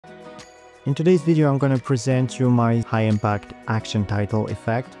In today's video, I'm going to present you my high impact action title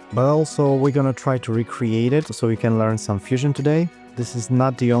effect, but also we're going to try to recreate it so you can learn some Fusion today. This is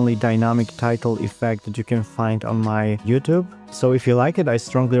not the only dynamic title effect that you can find on my YouTube. So if you like it, I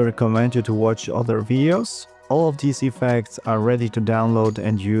strongly recommend you to watch other videos. All of these effects are ready to download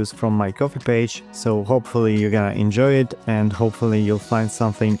and use from my Ko-fi page, so hopefully you're gonna enjoy it and hopefully you'll find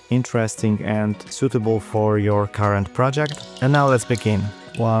something interesting and suitable for your current project. And now let's begin.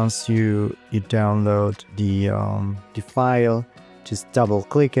 Once you download the file, just double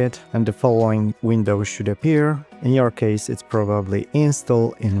click it and the following window should appear. In your case, it's probably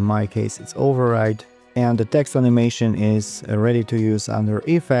install. In my case, it's override. And the text animation is ready to use under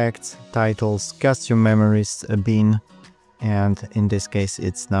effects, titles, custom memories bin. And in this case,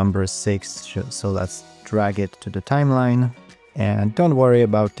 it's number 6. So let's drag it to the timeline. And don't worry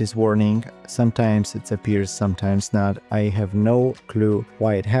about this warning. Sometimes it appears, sometimes not. I have no clue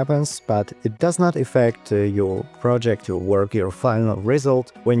why it happens, but it does not affect your project, your work, your final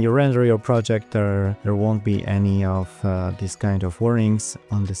result. When you render your project, there won't be any of these kind of warnings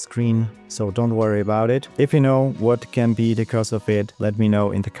on the screen. So don't worry about it. If you know what can be the cause of it, let me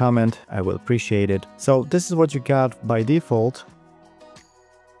know in the comment. I will appreciate it. So this is what you got by default.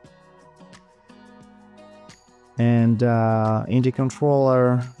 And in the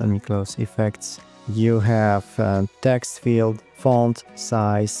controller, let me close effects, you have text field, font,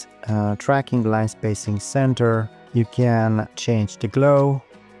 size, tracking, line spacing, center. You can change the glow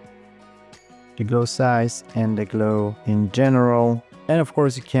size and the glow in general. And of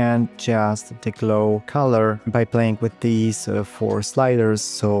course you can adjust the glow color by playing with these 4 sliders.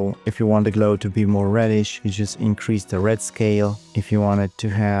 So if you want the glow to be more reddish, you just increase the red scale. If you want it to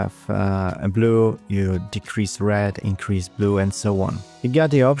have a blue, you decrease red, increase blue, and so on. You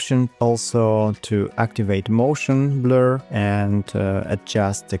got the option also to activate motion blur and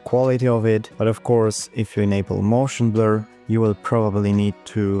adjust the quality of it. But of course, if you enable motion blur, you will probably need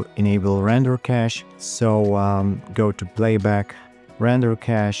to enable render cache. So go to playback, render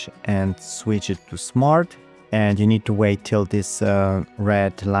cache, and switch it to smart. And you need to wait till this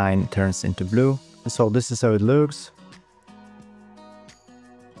red line turns into blue. So this is how it looks.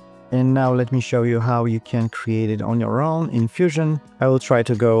 And now let me show you how you can create it on your own in Fusion. I will try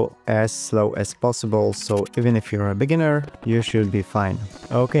to go as slow as possible, so even if you're a beginner, you should be fine.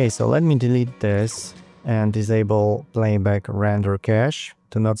 Okay, so let me delete this and disable playback render cache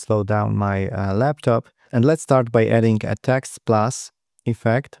to not slow down my laptop. And let's start by adding a text plus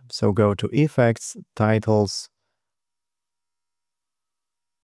effect. So go to effects, titles.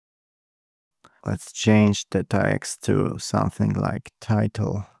 Let's change the text to something like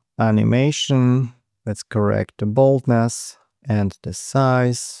title animation. Let's correct the boldness and the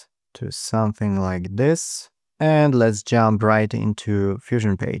size to something like this. And let's jump right into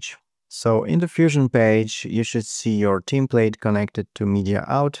Fusion page. So in the Fusion page, you should see your template connected to media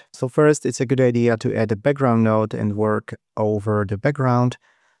out. So first, it's a good idea to add a background node and work over the background.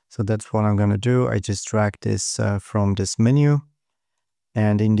 So that's what I'm going to do. I just drag this from this menu.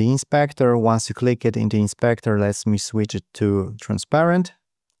 And in the inspector, once you click it in the inspector, let me switch it to transparent.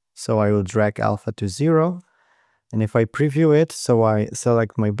 So I will drag alpha to 0. And if I preview it, so I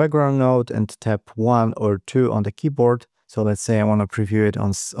select my background node and tap 1 or 2 on the keyboard. So let's say I want to preview it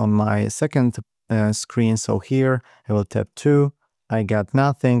on my second screen. So here I will tap 2. I got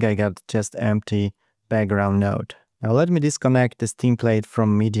nothing. I got just empty background node. Now let me disconnect this template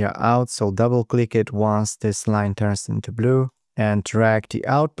from media out. So double click it once this line turns into blue and drag the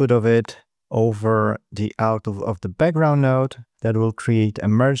output of it over the output of the background node. That will create a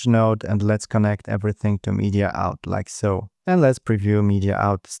merge node, and let's connect everything to media out like so. And let's preview media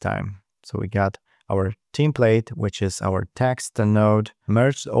out this time. So we got our template, which is our text node,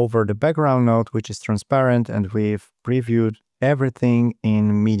 merged over the background node, which is transparent, and we've previewed everything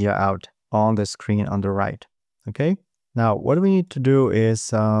in media out on the screen on the right. Okay, now what we need to do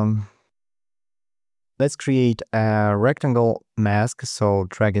is let's create a rectangle mask. So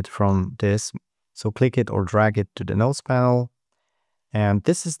drag it from this. So click it or drag it to the nodes panel. And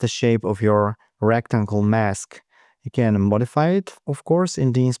this is the shape of your rectangle mask. You can modify it, of course,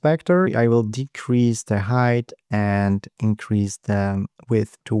 in the inspector. I will decrease the height and increase the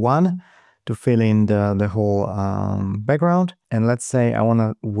width to 1 to fill in the whole background. And let's say I want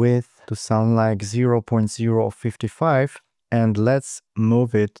a width to sound like 0.055. And let's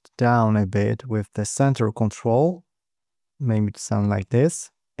move it down a bit with the center control. Maybe to sound like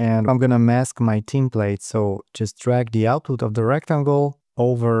this. And I'm gonna mask my template. So just drag the output of the rectangle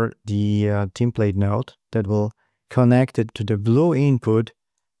over the template node that will connect it to the blue input.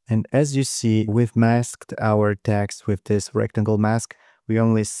 And as you see, we've masked our text with this rectangle mask. we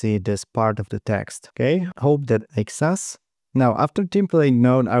only see this part of the text. Okay, hope that makes sense. Now, after template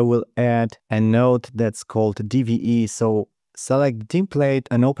node, I will add a node that's called DVE. So select template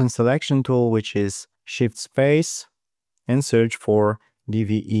and open selection tool, which is shift space, and search for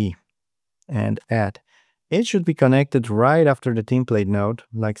DVE and add. It should be connected right after the template node,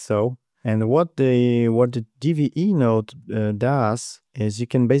 like so. And what the DVE node does is you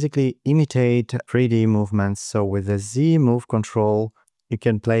can basically imitate 3D movements. So with the Z move control, you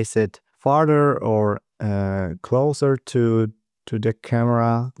can place it farther or closer to the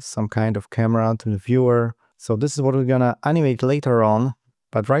camera, some kind of camera, to the viewer. So this is what we're gonna animate later on.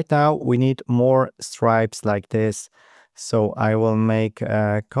 But right now we need more stripes like this. So I will make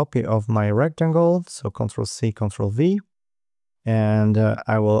a copy of my rectangle. So Ctrl C, Ctrl V. And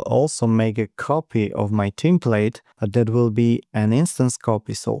I will also make a copy of my template, but that will be an instance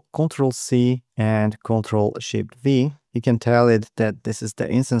copy. So Ctrl C and Ctrl Shift V. You can tell it that this is the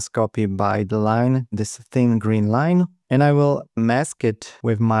instance copy by the line, this thin green line. And I will mask it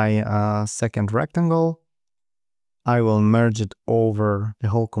with my second rectangle. I will merge it over the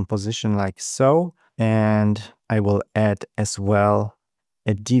whole composition like so. And I will add as well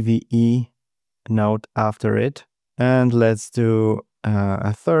a DVE node after it. And let's do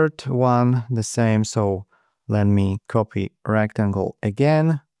a third one, the same. So let me copy rectangle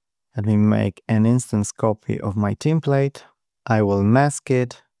again. Let me make an instance copy of my template. I will mask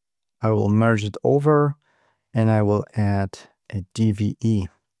it. I will merge it over and I will add a DVE.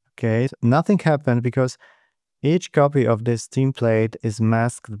 Okay, nothing happened because each copy of this template is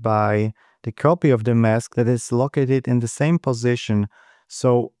masked by the copy of the mask that is located in the same position.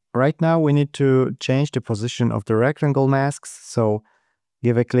 So right now we need to change the position of the rectangle masks. So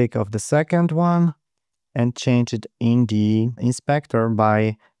give a click of the second one and change it in the inspector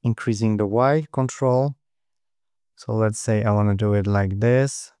by increasing the Y control. So let's say I want to do it like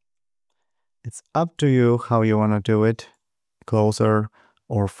this. It's up to you how you want to do it, closer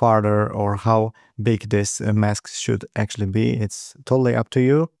or farther, or how big this mask should actually be. It's totally up to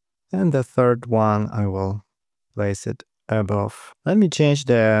you. And the third one, I will place it above. Let me change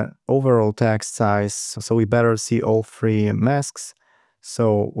the overall text size so we better see all three masks.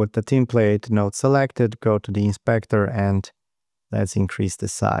 So with the template node selected, go to the inspector and let's increase the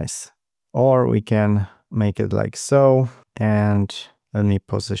size. Or we can make it like so, and let me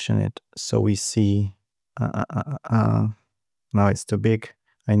position it so we see. Now it's too big.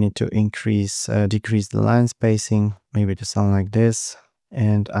 I need to decrease the line spacing, maybe to sound like this.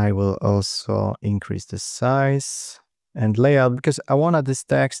 And I will also increase the size and layout because I wanted this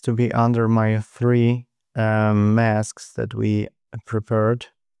text to be under my three masks that we prepared.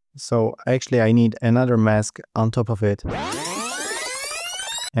 So actually I need another mask on top of it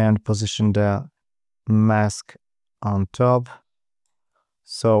and position the mask on top.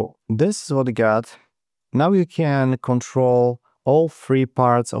 So this is what we got. Now you can control all three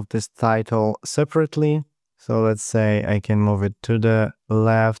parts of this title separately. So let's say I can move it to the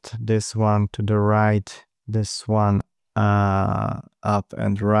left, this one to the right, this one up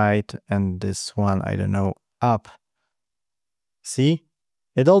and right, and this one, I don't know, up. See?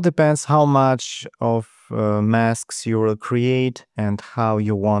 It all depends how much of masks you will create and how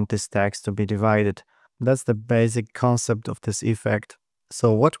you want this text to be divided. That's the basic concept of this effect.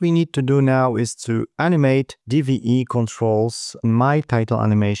 So what we need to do now is to animate DVE controls in my title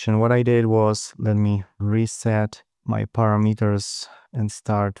animation. What I did was, let me reset my parameters and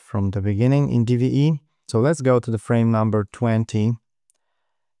start from the beginning in DVE. So let's go to the frame number 20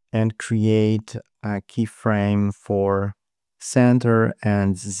 and create a keyframe for center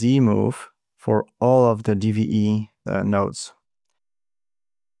and Z move for all of the DVE nodes.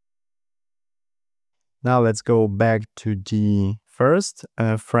 Now let's go back to the first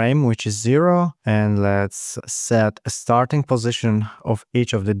frame, which is 0, and let's set a starting position of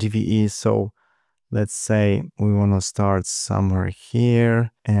each of the DVEs. So let's say we want to start somewhere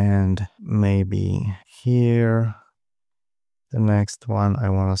here and maybe here. The next one I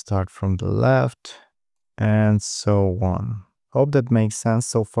want to start from the left and so on. Hope that makes sense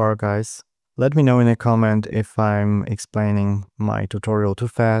so far, guys. Let me know in a comment if I'm explaining my tutorial too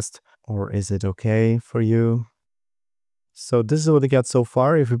fast or is it okay for you. So this is what we got so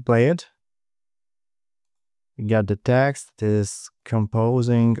far. If we play it, we got the text. It is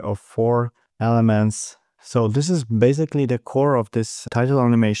composing of 4 elements. So this is basically the core of this title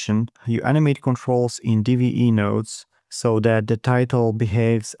animation. You animate controls in DVE nodes so that the title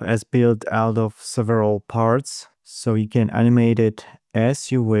behaves as built out of several parts. So you can animate it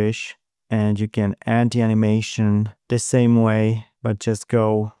as you wish, and you can add the animation the same way, but just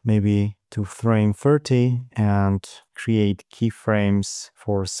go maybe to frame 30 and create keyframes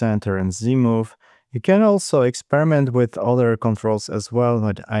for center and Z move. You can also experiment with other controls as well,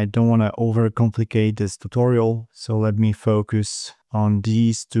 but I don't want to overcomplicate this tutorial. So let me focus on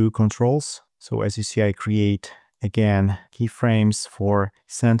these two controls. So as you see, I create again keyframes for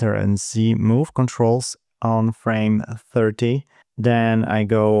center and Z move controls on frame 30. Then I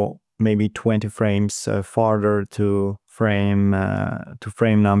go maybe 20 frames farther to frame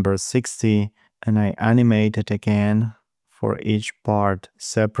number 60, and I animate it again for each part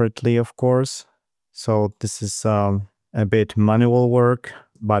separately, of course. So this is a bit manual work,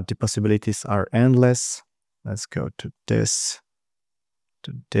 but the possibilities are endless. Let's go to this,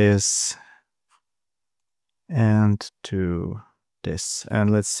 and to this,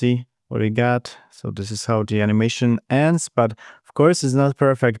 and let's see what we got. So this is how the animation ends, but of course it's not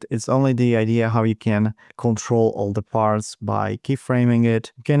perfect. It's only the idea how you can control all the parts by keyframing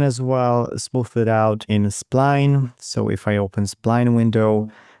it. You can as well smooth it out in spline. So if I open spline window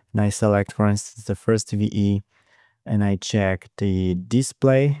and I select, for instance, the first VE, and I check the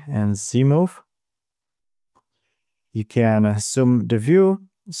display and Z move, you can zoom the view.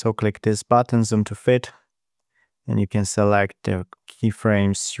 So click this button, zoom to fit, and you can select the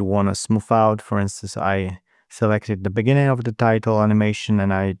keyframes you want to smooth out. For instance, I selected the beginning of the title animation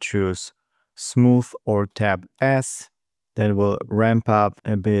and I choose smooth or tab S. That will ramp up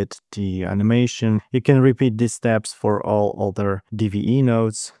a bit the animation. You can repeat these steps for all other DVE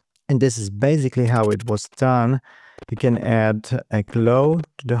nodes. And this is basically how it was done. You can add a glow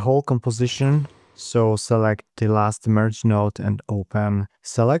to the whole composition. So select the last merge node and open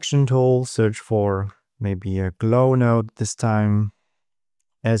selection tool, search for maybe a glow node this time.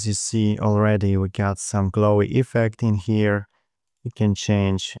 As you see already, we got some glowy effect in here. You can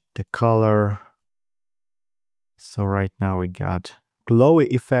change the color. So right now we got glowy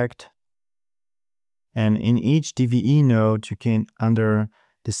effect. And in each DVE node, you can, under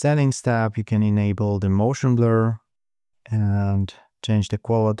the settings tab, you can enable the motion blur and change the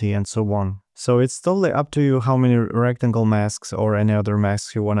quality and so on. So it's totally up to you how many rectangle masks or any other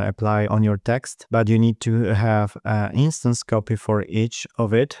masks you want to apply on your text, but you need to have an instance copy for each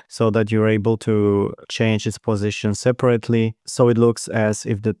of it so that you're able to change its position separately, so it looks as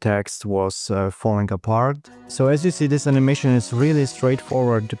if the text was falling apart. So as you see, this animation is really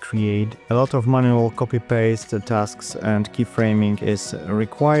straightforward to create. A lot of manual copy-paste tasks and keyframing is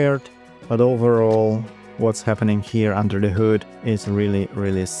required, but overall, what's happening here under the hood is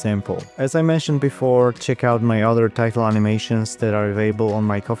really simple. As I mentioned before, check out my other title animations that are available on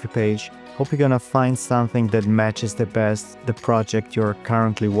my Ko-fi page. Hope you're gonna find something that matches the best the project you're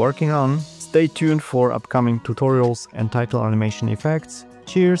currently working on. Stay tuned for upcoming tutorials and title animation effects.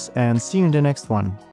 Cheers and see you in the next one.